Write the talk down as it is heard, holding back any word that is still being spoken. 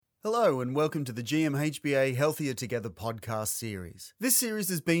Hello and welcome to the GMHBA Healthier Together podcast series. This series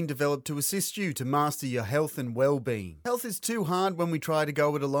has been developed to assist you to master your health and well-being. Health is too hard when we try to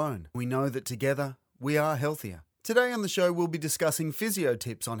go it alone. We know that together we are healthier. Today on the show we'll be discussing physio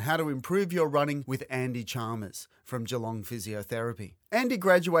tips on how to improve your running with Andy Chalmers from Geelong Physiotherapy. Andy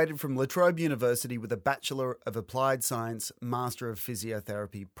graduated from La Trobe University with a Bachelor of Applied Science, Master of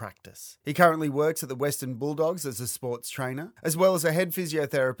Physiotherapy practice. He currently works at the Western Bulldogs as a sports trainer, as well as a head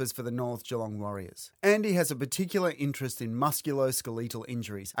physiotherapist for the North Geelong Warriors. Andy has a particular interest in musculoskeletal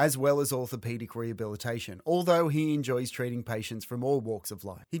injuries, as well as orthopaedic rehabilitation, although he enjoys treating patients from all walks of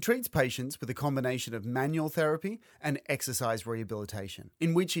life. He treats patients with a combination of manual therapy and exercise rehabilitation,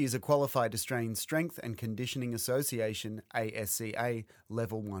 in which he is a qualified Australian Strength and Conditioning Association, ASCA,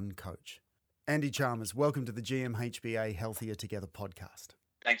 Level 1 coach. Andy Chalmers, welcome to the GMHBA Healthier Together podcast.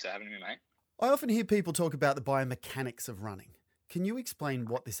 Thanks for having me, mate. I often hear people talk about the biomechanics of running. Can you explain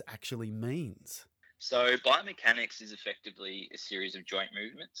what this actually means? So biomechanics is effectively a series of joint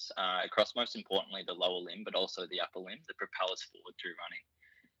movements across, most importantly, the lower limb, but also the upper limb that propel us forward through running.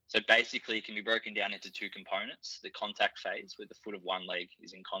 So basically, it can be broken down into two components: the contact phase, where the foot of one leg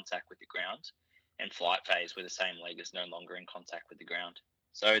is in contact with the ground, and flight phase, where the same leg is no longer in contact with the ground.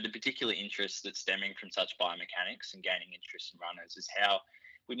 So the particular interest that's stemming from such biomechanics and gaining interest in runners is how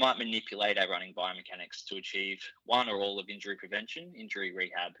we might manipulate our running biomechanics to achieve one or all of injury prevention, injury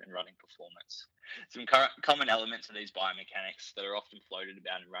rehab, and running performance. Some common elements of these biomechanics that are often floated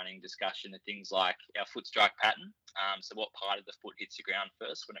about in running discussion are things like our foot strike pattern, so what part of the foot hits the ground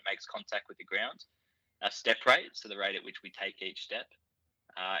first when it makes contact with the ground, our step rate, so the rate at which we take each step,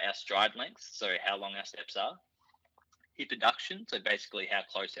 our stride length, so how long our steps are, hip adduction, so basically how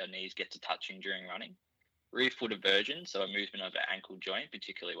close our knees get to touching during running, rear foot eversion, so a movement of our ankle joint,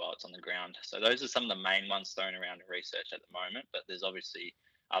 particularly while it's on the ground. So those are some of the main ones thrown around in research at the moment, but there's obviously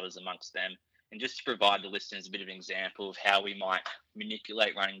others amongst them. And just to provide the listeners a bit of an example of how we might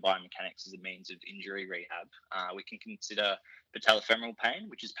manipulate running biomechanics as a means of injury rehab, we can consider patellofemoral pain,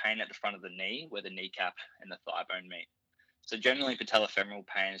 which is pain at the front of the knee where the kneecap and the thigh bone meet. So generally, patellofemoral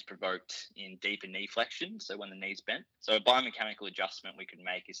pain is provoked in deeper knee flexion, so when the knee's bent. So a biomechanical adjustment we can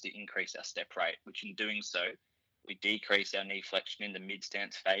make is to increase our step rate, which in doing so, we decrease our knee flexion in the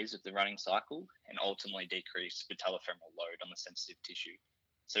mid-stance phase of the running cycle and ultimately decrease patellofemoral load on the sensitive tissue.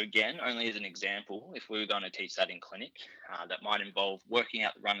 So again, only as an example, if we were going to teach that in clinic, that might involve working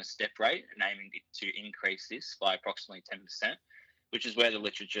out the runner's step rate and aiming to increase this by approximately 10%, which is where the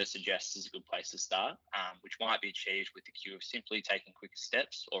literature suggests is a good place to start, which might be achieved with the cue of simply taking quicker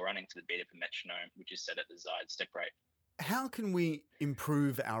steps or running to the beat of a metronome, which is set at the desired step rate. How can we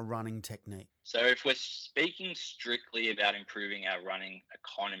improve our running technique? So if we're speaking strictly about improving our running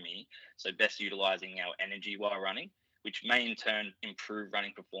economy, so best utilizing our energy while running, which may in turn improve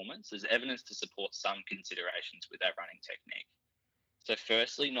running performance, there's evidence to support some considerations with our running technique. So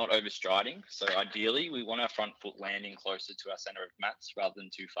firstly, not overstriding. So ideally, we want our front foot landing closer to our center of mass rather than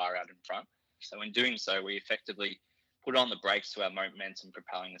too far out in front. So in doing so, we effectively put on the brakes to our momentum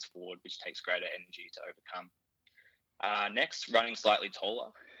propelling us forward, which takes greater energy to overcome. Next, running slightly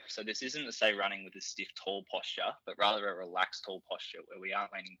taller. So this isn't to say running with a stiff, tall posture, but rather a relaxed, tall posture where we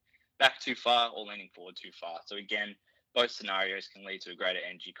aren't leaning back too far or leaning forward too far. So again, both scenarios can lead to a greater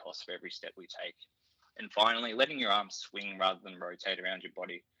energy cost for every step we take. And finally, letting your arms swing rather than rotate around your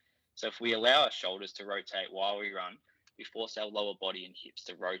body. So if we allow our shoulders to rotate while we run, we force our lower body and hips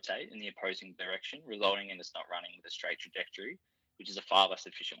to rotate in the opposing direction, resulting in us not running with a straight trajectory, which is a far less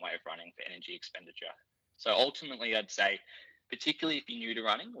efficient way of running for energy expenditure. So ultimately, I'd say, particularly if you're new to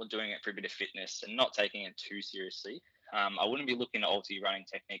running or doing it for a bit of fitness and not taking it too seriously, I wouldn't be looking to alter your running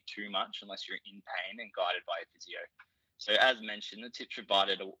technique too much unless you're in pain and guided by a physio. So as mentioned, the tips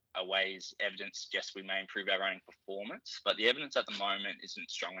provided are ways evidence suggests we may improve our running performance, but the evidence at the moment isn't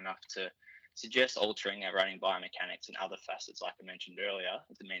strong enough to suggest altering our running biomechanics and other facets, like I mentioned earlier,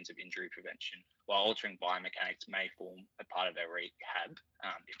 as a means of injury prevention, while altering biomechanics may form a part of our rehab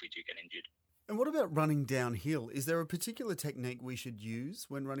if we do get injured. And what about running downhill? Is there a particular technique we should use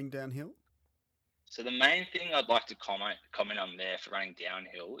when running downhill? So the main thing I'd like to comment on there for running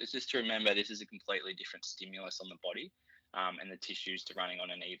downhill is just to remember this is a completely different stimulus on the body and the tissues to running on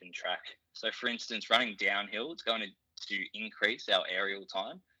an even track. So for instance, running downhill, it's going to increase our aerial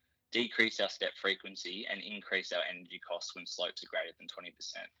time, decrease our step frequency, and increase our energy costs when slopes are greater than 20%,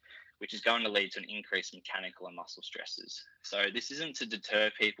 which is going to lead to an increased mechanical and muscle stresses. So this isn't to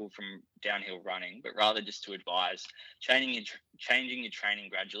deter people from downhill running, but rather just to advise changing your training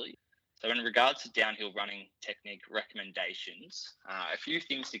gradually. So in regards to downhill running technique recommendations, a few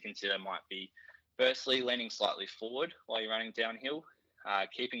things to consider might be, firstly, leaning slightly forward while you're running downhill.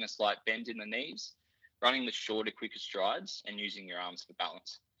 keeping a slight bend in the knees, running with shorter, quicker strides, and using your arms for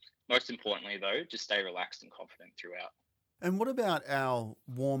balance. Most importantly, though, just stay relaxed and confident throughout. And what about our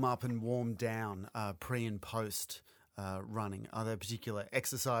warm up and warm down pre and post running? Are there particular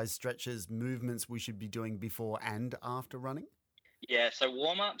exercise, stretches, movements we should be doing before and after running? Yeah, so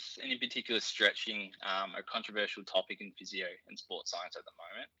warm-ups and in particular stretching are a controversial topic in physio and sports science at the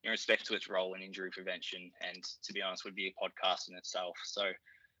moment in respect to its role in injury prevention, and to be honest would be a podcast in itself. So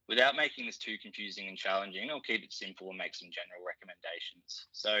without making this too confusing and challenging, I'll keep it simple and make some general recommendations.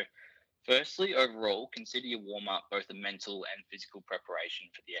 So firstly, overall, consider your warm-up both a mental and physical preparation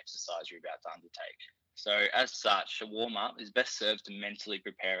for the exercise you're about to undertake. So as such, a warm-up is best served to mentally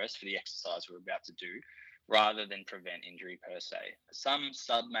prepare us for the exercise we're about to do, rather than prevent injury per se. Some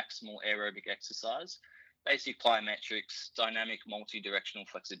sub-maximal aerobic exercise, basic plyometrics, dynamic multi-directional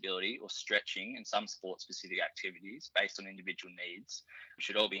flexibility, or stretching, and some sport-specific activities based on individual needs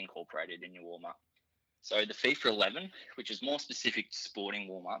should all be incorporated in your warm-up. So the FIFA 11, which is more specific to sporting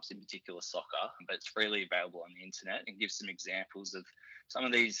warm-ups, in particular soccer, but it's freely available on the internet and gives some examples of some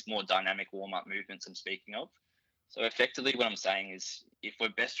of these more dynamic warm-up movements I'm speaking of. So effectively what I'm saying is if we're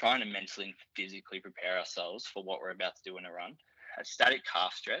best trying to mentally and physically prepare ourselves for what we're about to do in a run, a static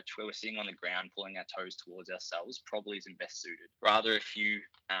calf stretch where we're sitting on the ground pulling our toes towards ourselves probably isn't best suited. Rather, a few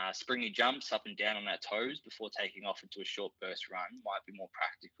springy jumps up and down on our toes before taking off into a short burst run might be more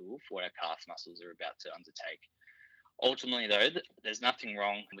practical for what our calf muscles are about to undertake. Ultimately, though, there's nothing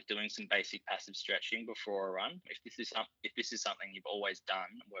wrong with doing some basic passive stretching before a run. If this is something you've always done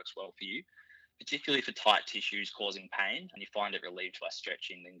and works well for you, particularly for tight tissues causing pain, and you find it relieved by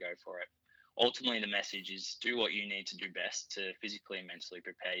stretching, then go for it. Ultimately, the message is do what you need to do best to physically and mentally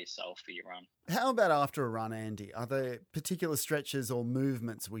prepare yourself for your run. How about after a run, Andy? Are there particular stretches or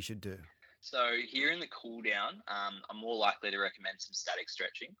movements we should do? So here in the cool down, I'm more likely to recommend some static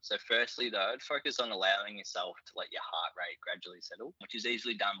stretching. So firstly, though, I'd focus on allowing yourself to let your heart rate gradually settle, which is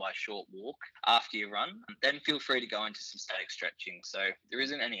easily done by a short walk after your run. Then feel free to go into some static stretching. So there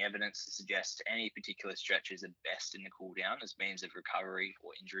isn't any evidence to suggest any particular stretches are best in the cool down as means of recovery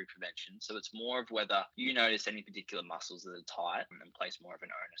or injury prevention. So it's more of whether you notice any particular muscles that are tight and place more of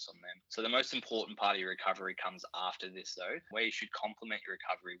an onus on them. So the most important part of your recovery comes after this, though, where you should complement your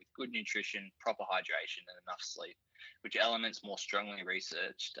recovery with good nutrition, proper hydration, and enough sleep, which elements more strongly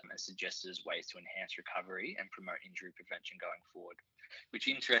researched and suggested as ways to enhance recovery and promote injury prevention going forward. Which,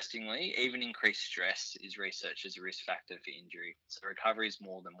 interestingly, even increased stress is researched as a risk factor for injury. So recovery is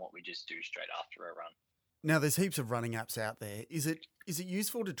more than what we just do straight after a run. Now, there's heaps of running apps out there. Is it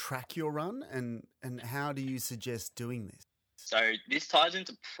useful to track your run, and how do you suggest doing this? So this ties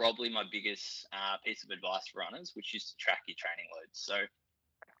into probably my biggest piece of advice for runners, which is to track your training loads. So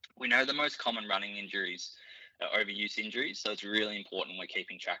we know the most common running injuries are overuse injuries, so it's really important we're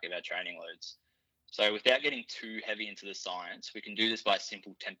keeping track of our training loads. So without getting too heavy into the science, we can do this by a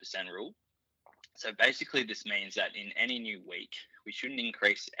simple 10% rule. So basically this means that in any new week, we shouldn't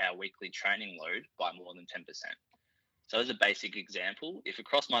increase our weekly training load by more than 10%. So as a basic example, if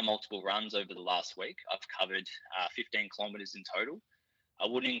across my multiple runs over the last week, I've covered 15 kilometers in total, I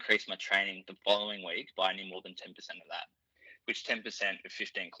wouldn't increase my training the following week by any more than 10% of that, which 10% of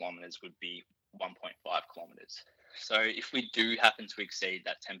 15 kilometers would be 1.5 kilometers. So if we do happen to exceed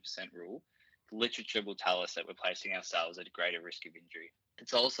that 10% rule, the literature will tell us that we're placing ourselves at a greater risk of injury.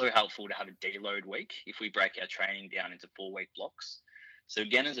 It's also helpful to have a deload week if we break our training down into 4-week blocks. So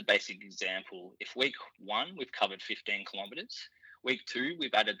again, as a basic example, if week 1, we've covered 15 kilometers, week 2,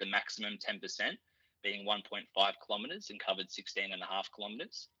 we've added the maximum 10%, being 1.5 kilometers and covered 16.5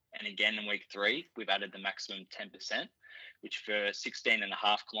 kilometers. And again, in week 3, we've added the maximum 10%, which for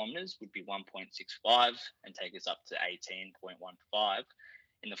 16.5 kilometers would be 1.65 and take us up to 18.15.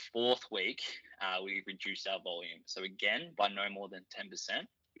 In the 4th week, we reduce our volume. So again, by no more than 10%,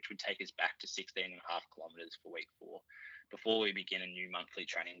 which would take us back to 16.5 kilometers for week 4 before we begin a new monthly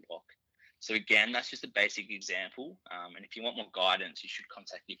training block. So again, that's just a basic example. And if you want more guidance, you should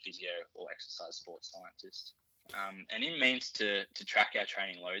contact your physio or exercise sports scientist. And in means to track our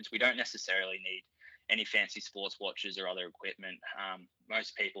training loads, we don't necessarily need any fancy sports watches or other equipment.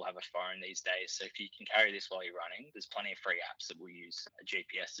 Most people have a phone these days, so if you can carry this while you're running, there's plenty of free apps that will use a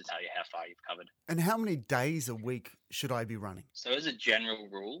GPS to tell you how far you've covered. And how many days a week should I be running? So as a general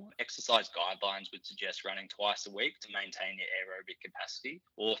rule, exercise guidelines would suggest running twice a week to maintain your aerobic capacity,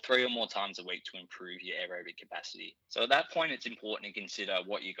 or 3 or more times a week to improve your aerobic capacity. So at that point, it's important to consider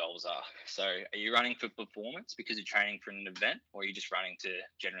what your goals are. So are you running for performance because you're training for an event, or are you just running to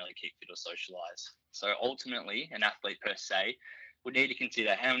generally keep fit or socialize? So ultimately, an athlete per se would need to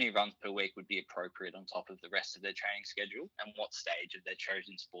consider how many runs per week would be appropriate on top of the rest of their training schedule and what stage of their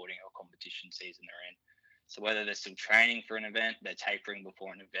chosen sporting or competition season they're in. So whether they're still training for an event, they're tapering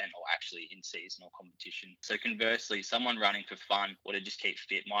before an event, or actually in season or competition. So conversely, someone running for fun or to just keep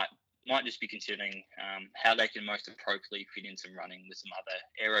fit might just be considering how they can most appropriately fit in some running with some other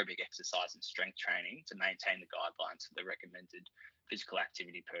aerobic exercise and strength training to maintain the guidelines for the recommended physical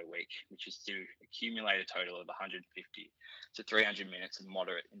activity per week, which is to accumulate a total of 150 to 300 minutes of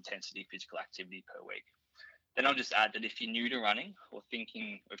moderate intensity physical activity per week. Then I'll just add that if you're new to running or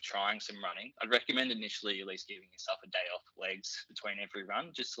thinking of trying some running, I'd recommend initially at least giving yourself a day off legs between every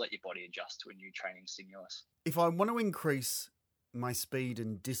run, just to let your body adjust to a new training stimulus. If I want to increase my speed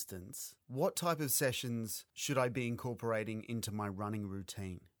and distance, what type of sessions should I be incorporating into my running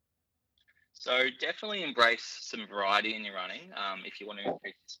routine? So definitely embrace some variety in your running if you want to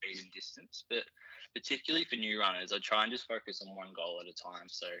increase your speed and distance. But particularly for new runners, I try and just focus on one goal at a time.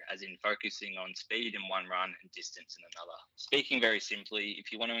 So as in focusing on speed in one run and distance in another. Speaking very simply, if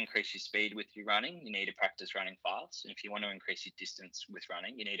you want to increase your speed with your running, you need to practice running fast. And if you want to increase your distance with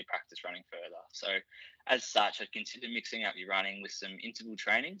running, you need to practice running further. So as such, I'd consider mixing up your running with some interval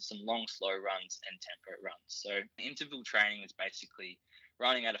training, some long, slow runs and tempo runs. So interval training is basically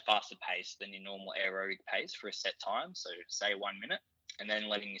running at a faster pace than your normal aerobic pace for a set time, so say 1 minute, and then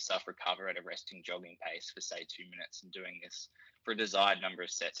letting yourself recover at a resting jogging pace for say 2 minutes, and doing this for a desired number of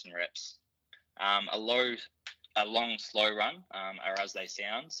sets and reps. A long, slow run are as they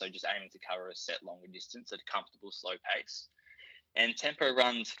sound, so just aiming to cover a set longer distance at a comfortable slow pace. And tempo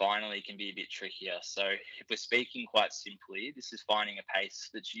runs finally can be a bit trickier. So if we're speaking quite simply, this is finding a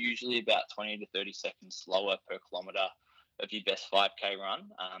pace that's usually about 20 to 30 seconds slower per kilometre of your best 5K run,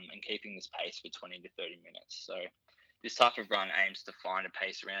 and keeping this pace for 20 to 30 minutes. So this type of run aims to find a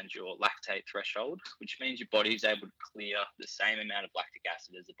pace around your lactate threshold, which means your body is able to clear the same amount of lactic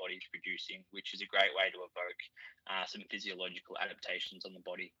acid as the body is producing, which is a great way to evoke some physiological adaptations on the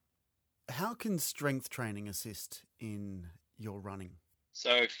body. How can strength training assist in your running?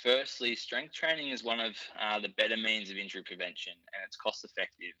 So firstly, strength training is one of the better means of injury prevention, and it's cost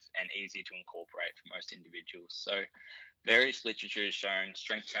effective and easy to incorporate for most individuals. So various literature has shown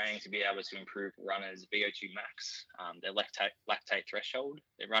strength training to be able to improve runners' VO2 max, their lactate threshold,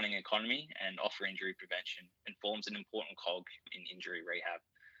 their running economy, and offer injury prevention, and forms an important cog in injury rehab.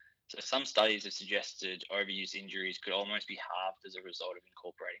 So some studies have suggested overuse injuries could almost be halved as a result of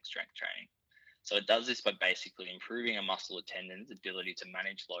incorporating strength training. So it does this by basically improving a muscle or tendon's ability to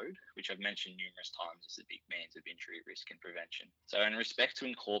manage load, which I've mentioned numerous times as a big means of injury risk and prevention. So in respect to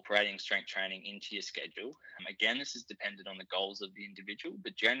incorporating strength training into your schedule, again, this is dependent on the goals of the individual,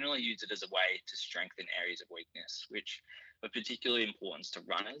 but generally use it as a way to strengthen areas of weakness, which of particular importance to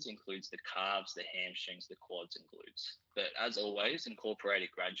runners includes the calves, the hamstrings, the quads and glutes. But as always, incorporate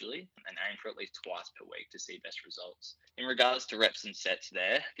it gradually and aim for at least twice per week to see best results. In regards to reps and sets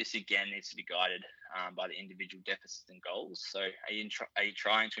there, this again needs to be guided by the individual deficits and goals. So are you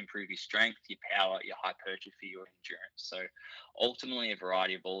trying to improve your strength, your power, your hypertrophy or endurance? So ultimately a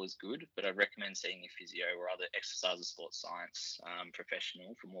variety of all is good, but I recommend seeing a physio or other exercise or sports science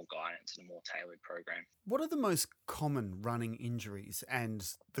professional for more guidance and a more tailored program. What are the most common running injuries and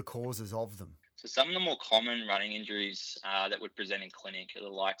the causes of them? So some of the more common running injuries that would present in clinic are the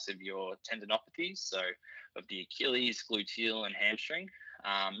likes of your tendinopathies, so of the Achilles, gluteal and hamstring,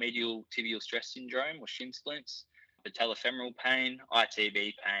 medial tibial stress syndrome or shin splints, patellofemoral pain, ITB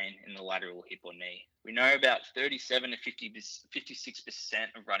pain in the lateral hip or knee. We know about 37 to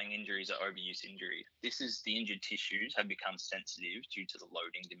 56% of running injuries are overuse injury. This is the injured tissues have become sensitive due to the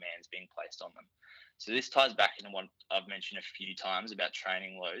loading demands being placed on them. So this ties back into what I've mentioned a few times about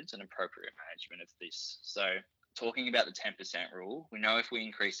training loads and appropriate management of this. So talking about the 10% rule, we know if we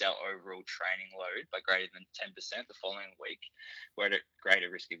increase our overall training load by greater than 10% the following week, we're at a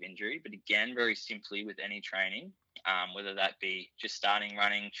greater risk of injury. But again, very simply with any training, whether that be just starting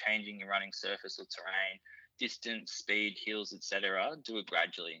running, changing your running surface or terrain, distance, speed, hills, etc., do it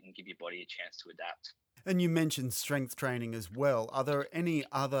gradually and give your body a chance to adapt. And you mentioned strength training as well. Are there any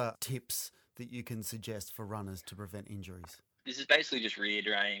other tips that you can suggest for runners to prevent injuries? This is basically just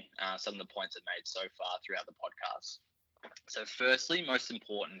reiterating some of the points I've made so far throughout the podcast. So firstly, most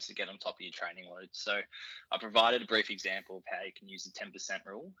important is to get on top of your training load. So I provided a brief example of how you can use the 10%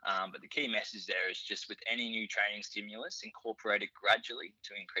 rule, but the key message there is just with any new training stimulus, incorporate it gradually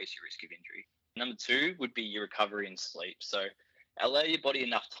to increase your risk of injury. Number two would be your recovery and sleep. So Allow your body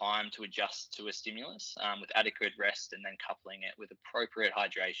enough time to adjust to a stimulus with adequate rest, and then coupling it with appropriate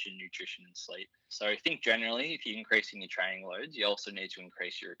hydration, nutrition, and sleep. So think generally, if you're increasing your training loads, you also need to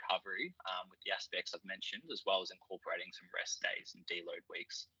increase your recovery with the aspects I've mentioned, as well as incorporating some rest days and deload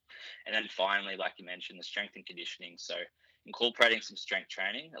weeks. And then finally, like you mentioned, the strength and conditioning. So incorporating some strength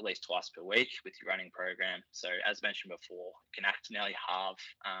training at least twice per week with your running program. So as mentioned before, can act to nearly halve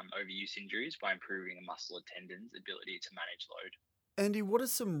overuse injuries by improving a muscle or tendon's ability to manage load. Andy, what are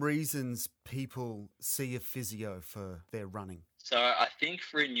some reasons people see a physio for their running? So I think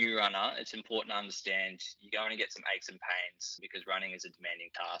for a new runner, it's important to understand you're going to get some aches and pains because running is a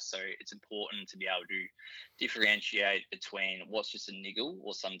demanding task. So it's important to be able to differentiate between what's just a niggle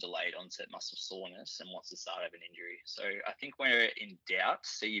or some delayed onset muscle soreness and what's the start of an injury. So I think when you're in doubt,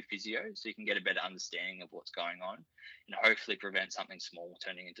 see your physio so you can get a better understanding of what's going on and hopefully prevent something small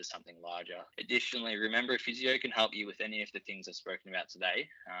turning into something larger. Additionally, remember a physio can help you with any of the things I've spoken about today,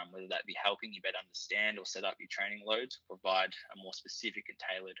 whether that be helping you better understand or set up your training loads, provide a more specific and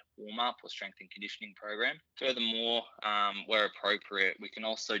tailored warm-up or strength and conditioning program. Furthermore, where appropriate, we can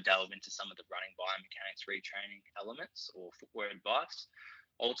also delve into some of the running biomechanics retraining elements or footwear advice.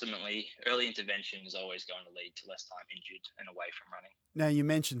 Ultimately, early intervention is always going to lead to less time injured and away from running. Now, you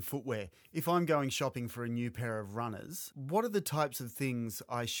mentioned footwear. If I'm going shopping for a new pair of runners, what are the types of things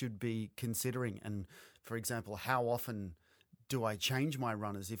I should be considering? And, for example, how often do I change my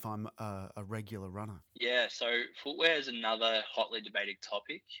runners if I'm a regular runner? Yeah, so footwear is another hotly debated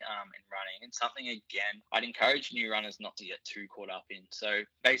topic in running, and something, again, I'd encourage new runners not to get too caught up in. So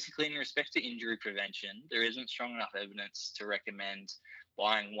basically, in respect to injury prevention, there isn't strong enough evidence to recommend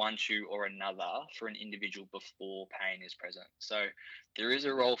buying one shoe or another for an individual before pain is present. So there is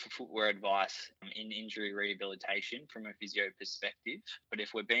a role for footwear advice in injury rehabilitation from a physio perspective, but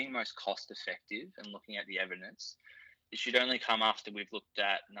if we're being most cost effective and looking at the evidence, it should only come after we've looked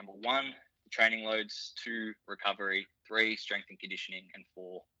at, number one, training loads, 2, recovery, 3, strength and conditioning, and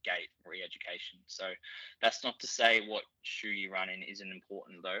 4, gait re-education. So that's not to say what shoe you run in isn't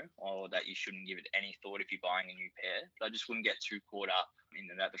important though, or that you shouldn't give it any thought if you're buying a new pair. But I just wouldn't get too caught up in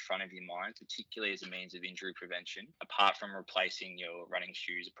that at the front of your mind, particularly as a means of injury prevention, apart from replacing your running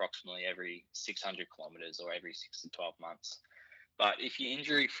shoes approximately every 600 kilometers or every 6 to 12 months. But if you're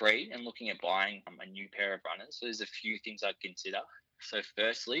injury-free and looking at buying a new pair of runners, there's a few things I'd consider. So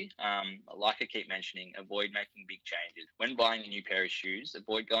firstly, like I keep mentioning, avoid making big changes. When buying a new pair of shoes,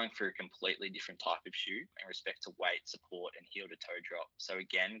 avoid going for a completely different type of shoe in respect to weight, support, and heel to toe drop. So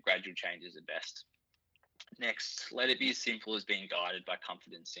again, gradual changes are best. Next, let it be as simple as being guided by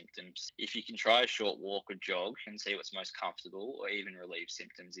comfort and symptoms. If you can try a short walk or jog and see what's most comfortable, or even relieve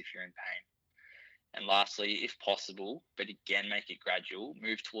symptoms if you're in pain. And lastly, if possible, but again, make it gradual,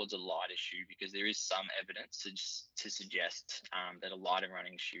 move towards a lighter shoe because there is some evidence to suggest that a lighter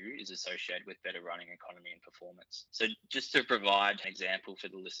running shoe is associated with better running economy and performance. So just to provide an example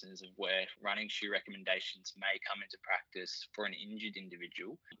for the listeners of where running shoe recommendations may come into practice for an injured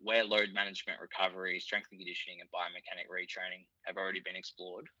individual, where load management, recovery, strength and conditioning and biomechanic retraining have already been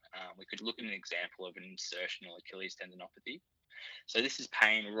explored, we could look at an example of an insertional Achilles tendinopathy. So this is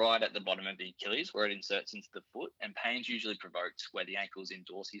pain right at the bottom of the Achilles where it inserts into the foot, and pain's usually provoked where the ankle is in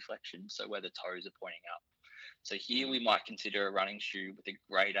dorsiflexion, so where the toes are pointing up. So here we might consider a running shoe with a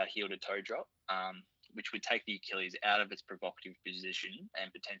greater heel to toe drop, which would take the Achilles out of its provocative position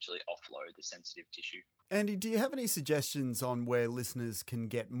and potentially offload the sensitive tissue. Andy, do you have any suggestions on where listeners can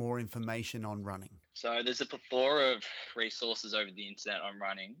get more information on running? So there's a plethora of resources over the internet on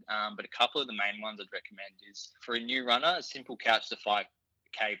running, but a couple of the main ones I'd recommend is for a new runner, a simple Couch to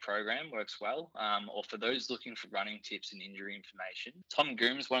 5K program works well, or for those looking for running tips and injury information. Tom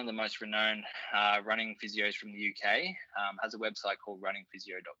Gooms, one of the most renowned running physios from the UK, has a website called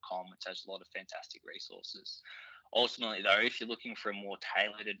runningphysio.com, which has a lot of fantastic resources. Ultimately, though, if you're looking for a more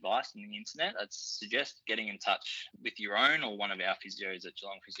tailored advice on the internet, I'd suggest getting in touch with your own or one of our physios at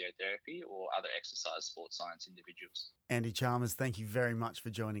Geelong Physiotherapy or other exercise sports science individuals. Andy Chalmers, thank you very much for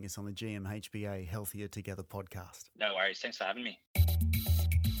joining us on the GMHBA Healthier Together podcast. No worries. Thanks for having me.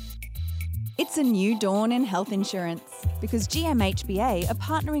 It's a new dawn in health insurance because GMHBA are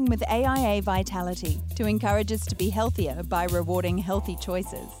partnering with AIA Vitality to encourage us to be healthier by rewarding healthy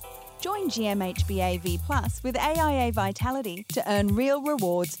choices. Join GMHBA V Plus with AIA Vitality to earn real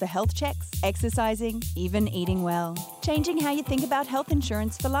rewards for health checks, exercising, even eating well. Changing how you think about health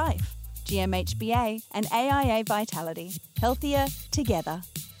insurance for life. GMHBA and AIA Vitality. Healthier together.